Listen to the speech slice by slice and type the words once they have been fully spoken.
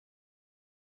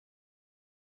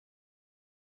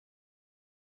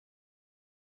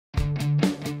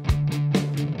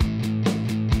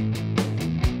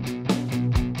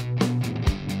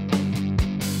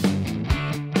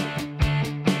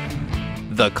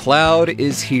The cloud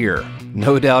is here,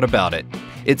 no doubt about it.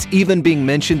 It's even being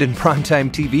mentioned in primetime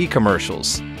TV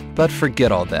commercials. But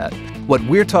forget all that. What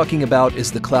we're talking about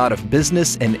is the cloud of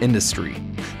business and industry,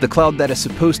 the cloud that is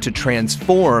supposed to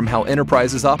transform how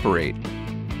enterprises operate.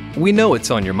 We know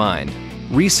it's on your mind.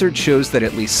 Research shows that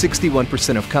at least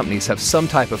 61% of companies have some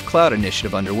type of cloud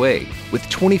initiative underway, with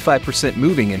 25%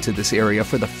 moving into this area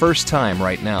for the first time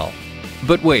right now.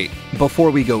 But wait, before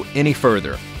we go any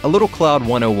further, a little Cloud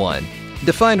 101.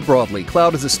 Defined broadly,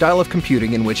 cloud is a style of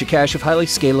computing in which a cache of highly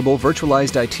scalable,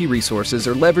 virtualized IT resources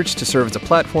are leveraged to serve as a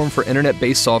platform for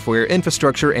internet-based software,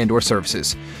 infrastructure, and/or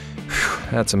services. Whew,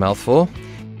 that's a mouthful.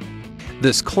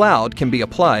 This cloud can be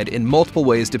applied in multiple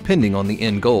ways depending on the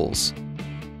end goals.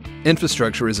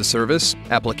 Infrastructure as a service,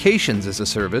 applications as a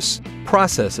service,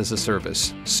 process as a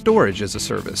service, storage as a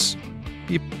service.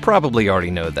 You probably already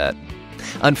know that.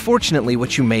 Unfortunately,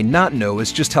 what you may not know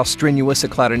is just how strenuous a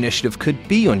cloud initiative could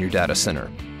be on your data center.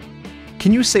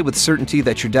 Can you say with certainty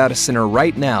that your data center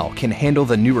right now can handle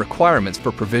the new requirements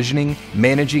for provisioning,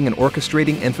 managing, and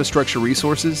orchestrating infrastructure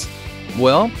resources?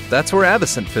 Well, that's where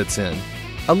Avocent fits in.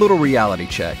 A little reality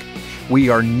check. We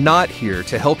are not here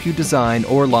to help you design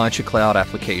or launch a cloud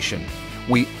application.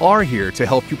 We are here to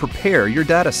help you prepare your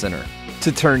data center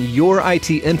to turn your IT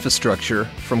infrastructure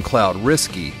from cloud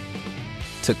risky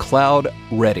to cloud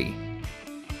ready.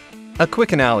 A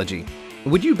quick analogy.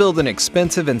 Would you build an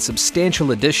expensive and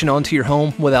substantial addition onto your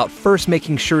home without first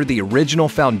making sure the original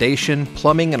foundation,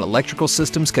 plumbing, and electrical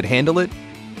systems could handle it?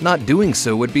 Not doing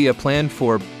so would be a plan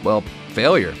for, well,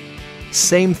 failure.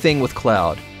 Same thing with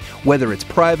cloud. Whether it's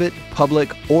private, public,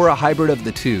 or a hybrid of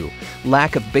the two,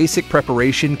 lack of basic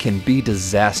preparation can be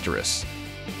disastrous.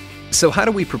 So how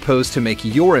do we propose to make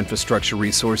your infrastructure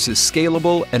resources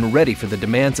scalable and ready for the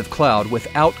demands of cloud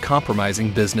without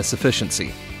compromising business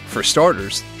efficiency? For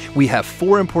starters, we have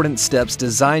 4 important steps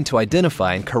designed to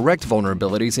identify and correct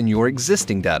vulnerabilities in your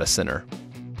existing data center.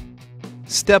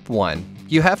 Step 1.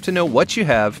 You have to know what you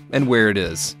have and where it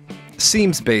is.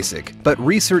 Seems basic, but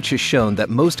research has shown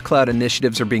that most cloud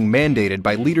initiatives are being mandated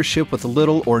by leadership with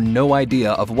little or no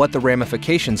idea of what the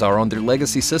ramifications are on their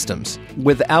legacy systems.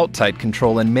 Without tight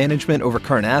control and management over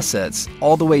current assets,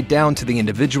 all the way down to the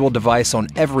individual device on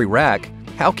every rack,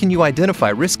 how can you identify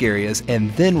risk areas and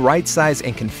then right-size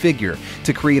and configure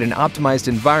to create an optimized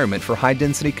environment for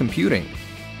high-density computing?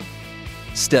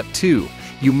 Step 2.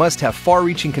 You must have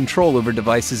far-reaching control over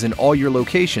devices in all your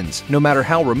locations, no matter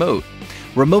how remote.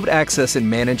 Remote access and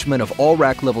management of all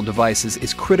rack-level devices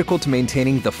is critical to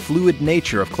maintaining the fluid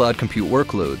nature of cloud compute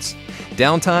workloads.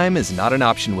 Downtime is not an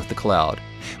option with the cloud.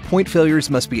 Point failures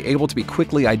must be able to be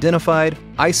quickly identified,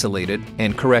 isolated,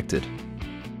 and corrected.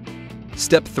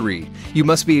 Step 3. You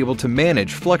must be able to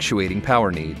manage fluctuating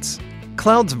power needs.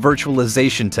 Cloud's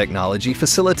virtualization technology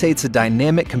facilitates a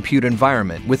dynamic compute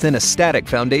environment within a static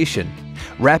foundation.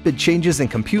 Rapid changes in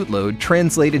compute load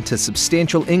translate into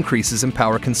substantial increases in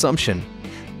power consumption.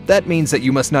 That means that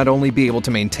you must not only be able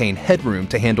to maintain headroom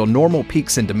to handle normal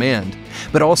peaks in demand,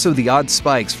 but also the odd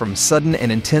spikes from sudden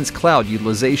and intense cloud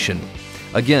utilization.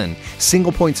 Again,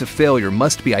 single points of failure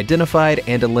must be identified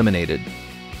and eliminated.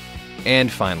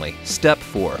 And finally, step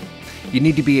 4. You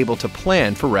need to be able to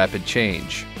plan for rapid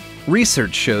change.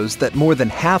 Research shows that more than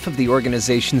half of the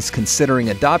organizations considering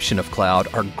adoption of cloud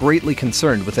are greatly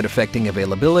concerned with it affecting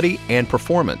availability and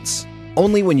performance.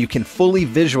 Only when you can fully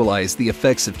visualize the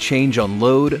effects of change on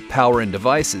load, power, and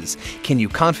devices can you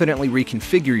confidently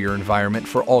reconfigure your environment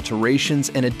for alterations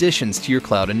and additions to your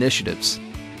cloud initiatives.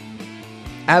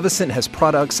 Avocent has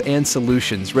products and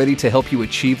solutions ready to help you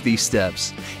achieve these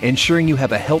steps, ensuring you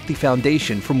have a healthy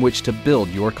foundation from which to build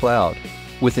your cloud.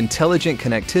 With intelligent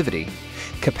connectivity,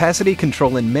 capacity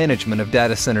control and management of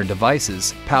data center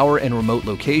devices, power and remote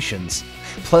locations,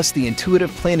 plus the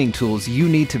intuitive planning tools you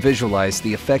need to visualize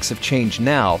the effects of change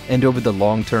now and over the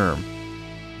long term.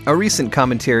 A recent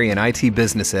commentary in IT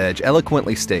Business Edge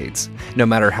eloquently states, no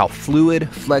matter how fluid,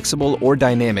 flexible, or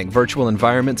dynamic virtual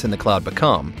environments in the cloud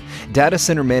become, data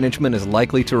center management is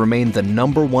likely to remain the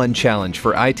 #1 challenge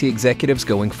for IT executives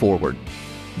going forward.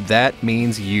 That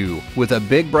means you, with a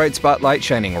big bright spotlight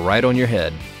shining right on your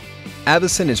head.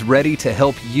 Avocent is ready to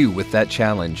help you with that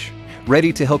challenge,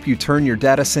 ready to help you turn your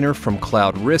data center from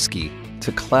cloud risky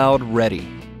to cloud ready.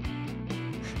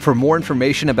 For more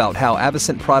information about how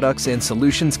Avocent products and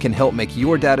solutions can help make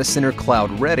your data center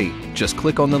cloud ready, just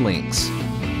click on the links.